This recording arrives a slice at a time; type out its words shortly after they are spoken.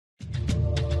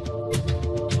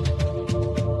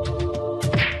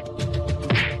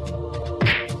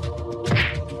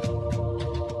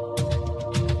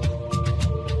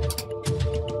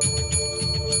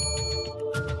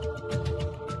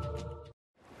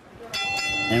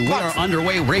And we are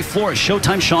underway. Ray Flores,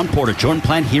 Showtime, Sean Porter, Jordan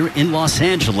Plant here in Los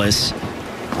Angeles.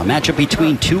 A matchup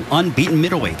between two unbeaten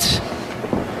middleweights.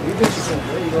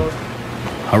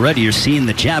 Already you're seeing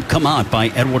the jab come out by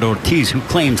Edward Ortiz, who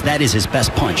claims that is his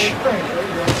best punch.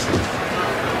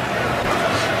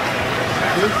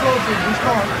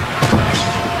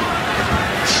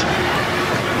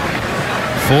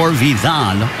 For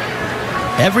Vidal,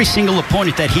 every single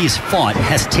opponent that he's fought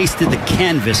has tasted the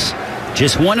canvas.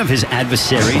 Just one of his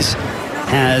adversaries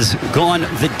has gone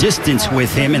the distance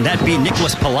with him, and that being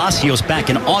Nicolas Palacios back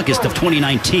in August of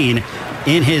 2019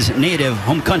 in his native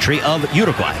home country of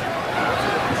Uruguay.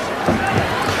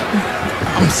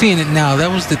 I'm seeing it now. That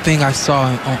was the thing I saw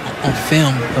on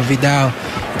film of Vidal.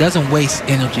 He doesn't waste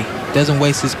energy, doesn't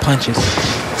waste his punches.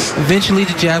 Eventually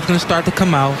the jab's going to start to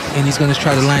come out, and he's going to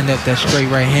try to line up that straight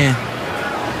right hand.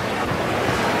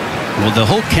 Well, the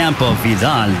whole camp of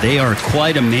Vidal, they are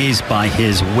quite amazed by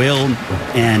his will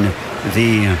and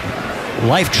the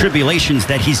life tribulations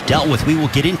that he's dealt with. We will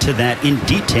get into that in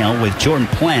detail with Jordan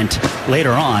Plant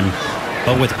later on.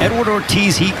 But with Edward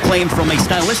Ortiz, he claimed from a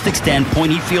stylistic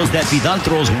standpoint, he feels that Vidal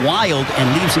throws wild and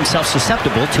leaves himself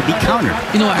susceptible to be countered.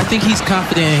 You know, I think he's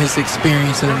confident in his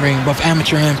experience in the ring, both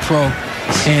amateur and pro.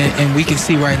 And we can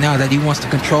see right now that he wants to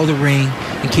control the ring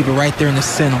and keep it right there in the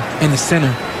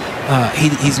center.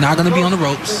 He's not going to be on the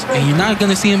ropes, and you're not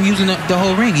going to see him using the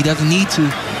whole ring. He doesn't need to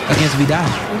against Vidal.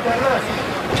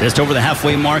 Just over the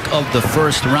halfway mark of the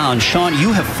first round. Sean,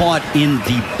 you have fought in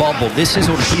the bubble. This is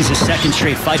Ortiz's second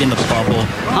straight fight in the bubble.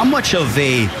 How much of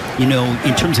a,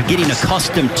 in terms of getting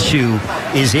accustomed to,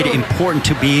 is it important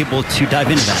to be able to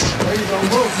dive into that?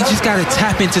 You just got to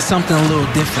tap into something a little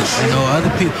different.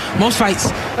 Other people, most fights,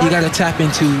 you got to tap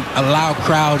into a loud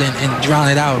crowd and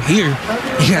drown it out. Here,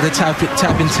 you got to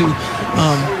tap into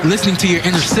listening to your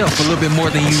inner self a little bit more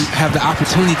than you have the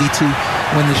opportunity to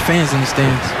when there's fans in the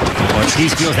stands.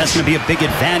 Ortiz feels that's going to be a big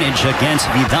advantage against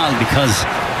Vidal because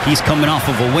he's coming off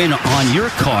of a win on your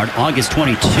card, August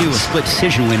 22, a split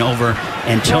decision win over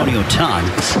Antonio Tan.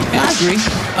 Yeah, I agree.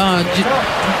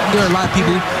 There are a lot of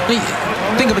people.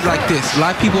 Think of it like this. A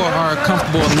lot of people are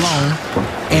comfortable alone,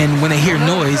 and when they hear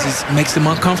noise, it makes them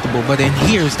uncomfortable. But in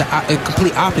here, it's the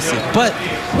complete opposite. But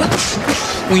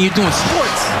when you're doing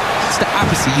sports, it's the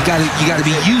opposite. You gotta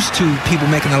be used to people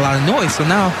making a lot of noise. So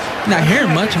now you're not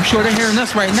hearing much. I'm sure they're hearing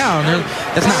us right now.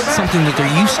 That's not something that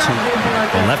they're used to.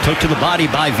 A left hook to the body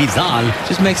by Vidal.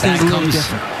 Just makes things a little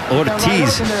different.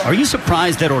 Ortiz. Are you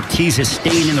surprised that Ortiz is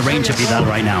staying in the range of Vidal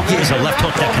right now? Yeah. There's a left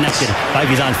hook that connected by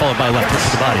Vidal, followed by a left hook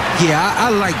to the body. Yeah,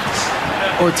 I like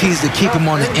Ortiz to keep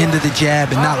him on the end of the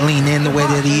jab and not lean in the way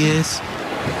that he is.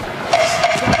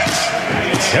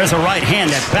 There's a right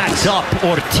hand that backed up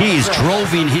Ortiz,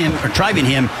 driving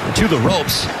him to the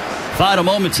ropes. Final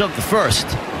moments of the first.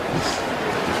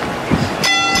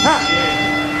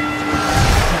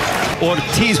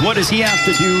 Ortiz, what does he have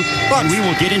to do? And we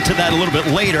will get into that a little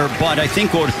bit later, but I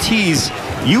think Ortiz,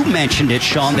 you mentioned it,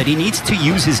 Sean, that he needs to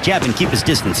use his jab and keep his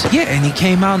distance. Yeah, and he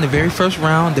came out in the very first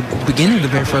round, the beginning of the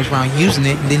very first round, using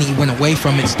it, and then he went away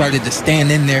from it, started to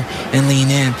stand in there and lean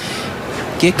in.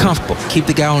 Get comfortable, keep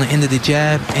the guy on the end of the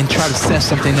jab, and try to set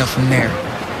something up from there.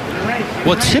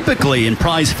 Well, typically in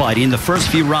prize fighting, the first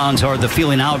few rounds are the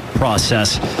feeling out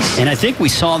process. And I think we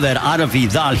saw that out of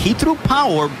Vidal. He threw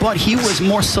power, but he was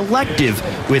more selective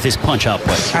with his punch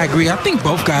output. I agree. I think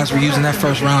both guys were using that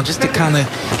first round just to kind of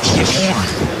get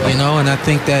warm, and I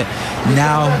think that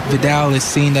now Vidal is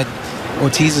seeing that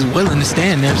Ortiz is willing to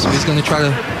stand there, so he's going to try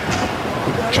to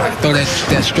throw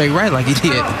that straight right like he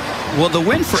did. Well, the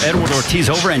win for Edward Ortiz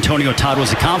over Antonio Todd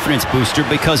was a confidence booster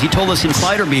because he told us in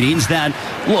fighter meetings that,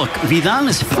 look, Vidal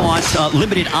has fought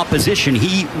limited opposition.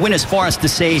 He went as far as to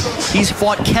say he's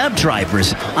fought cab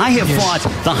drivers. I have fought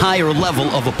the higher level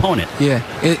of opponent. Yeah,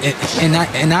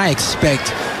 and I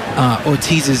expect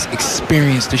Ortiz's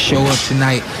experience to show up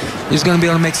tonight. He's going to be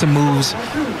able to make some moves,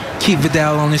 keep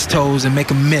Vidal on his toes and make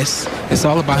him miss. It's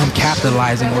all about him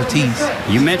capitalizing Ortiz.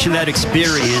 You mentioned that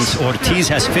experience. Ortiz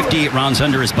has 58 rounds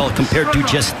under his belt compared to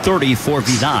just 30 for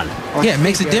Vidal. Yeah, it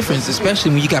makes a difference,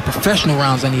 especially when you got professional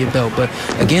rounds under your belt. But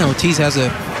again, Ortiz has a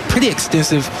pretty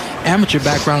extensive amateur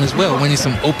background as well, winning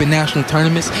some open national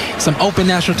tournaments. Some open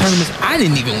national tournaments I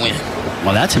didn't even win.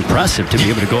 Well, that's impressive to be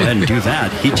able to go ahead and do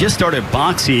that. He just started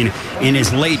boxing in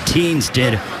his late teens,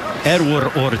 did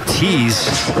Edward Ortiz.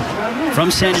 From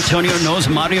San Antonio,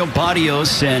 knows Mario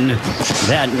Barrios and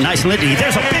that nice litany.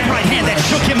 There's a big right hand that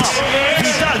shook him up.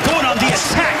 Vidal going on the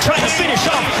attack, trying to finish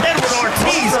off Edward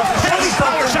Ortiz. Heavy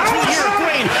power shot from the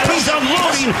Uruguayan. He's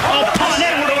unloading upon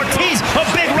Edward Ortiz. A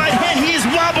big right hand. He is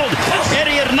wobbled.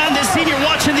 Eddie Hernandez Sr.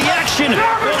 watching the action.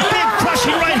 A big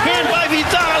crushing right hand by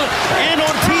Vidal. And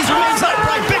Ortiz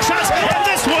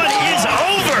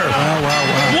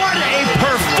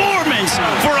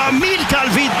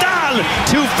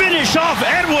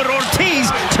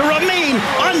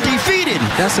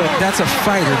That's a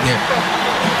fighter there.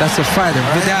 That's a fighter.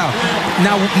 Vidal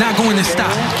now not going to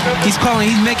stop. He's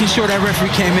making sure that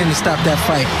referee came in to stop that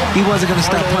fight. He wasn't going to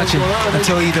stop punching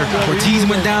until either Ortiz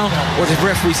went down or the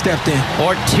referee stepped in.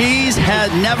 Ortiz had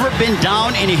never been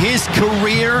down in his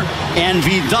career, and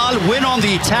Vidal went on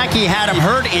the attack. He had him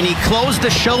hurt, and he closed the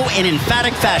show in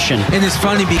emphatic fashion. And it's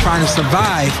funny, be trying to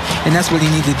survive, and that's what he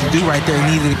needed to do right there.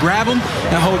 He needed to grab him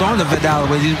and hold on to Vidal,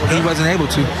 but he wasn't able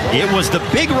to. It was the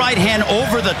big right hand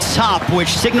over the top,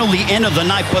 which signaled the end of the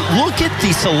night. But look at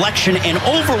the selection and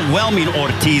overwhelming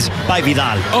Ortiz by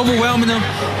Vidal. Overwhelming him.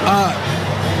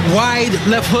 Wide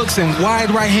left hooks and wide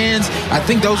right hands. I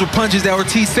think those were punches that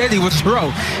Ortiz said he would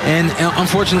throw. And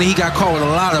unfortunately, he got caught with a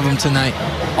lot of them tonight.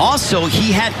 Also,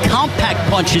 he had compact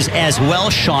punches as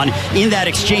well, Sean, in that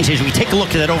exchange. As we take a look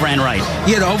at that overhand right.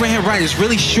 Yeah, the overhand right is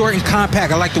really short and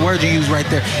compact. I like the word you used right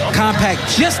there. Compact,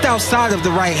 just outside of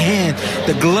the right hand.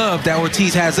 The glove that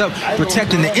Ortiz has up,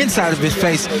 protecting the inside of his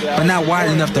face, but not wide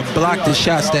enough to block the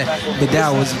shots that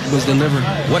Vidal was delivering.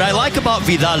 What I like about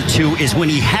Vidal, too, is when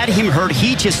he had him hurt,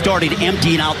 he just started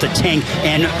emptying out the tank,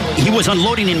 and he was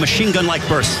unloading in machine gun-like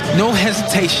bursts. No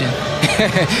hesitation.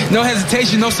 No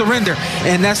hesitation, no surrender.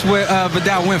 And that's what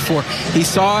Vidal went for. He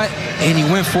saw it, and he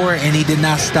went for it, and he did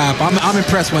not stop. I'm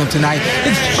impressed with him tonight.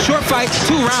 It's a short fight,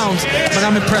 2 rounds, but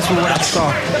I'm impressed with what I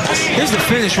saw. Here's the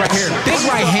finish right here. Big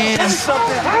right hands.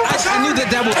 I knew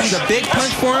that would be the big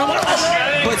punch for him,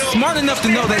 but smart enough to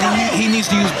know that he needs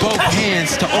to use both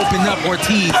hands to open up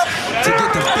Ortiz to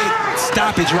get the big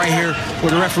stoppage right here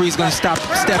where the referee's going to step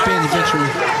in eventually.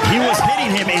 He was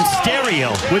hitting him in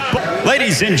stereo.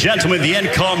 Ladies and gentlemen, the end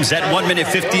comes at 1 minute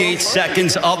 58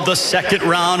 seconds of the second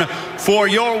round. For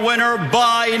your winner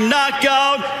by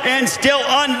knockout and still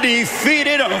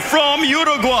undefeated from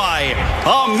Uruguay,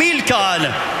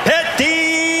 Amilcar.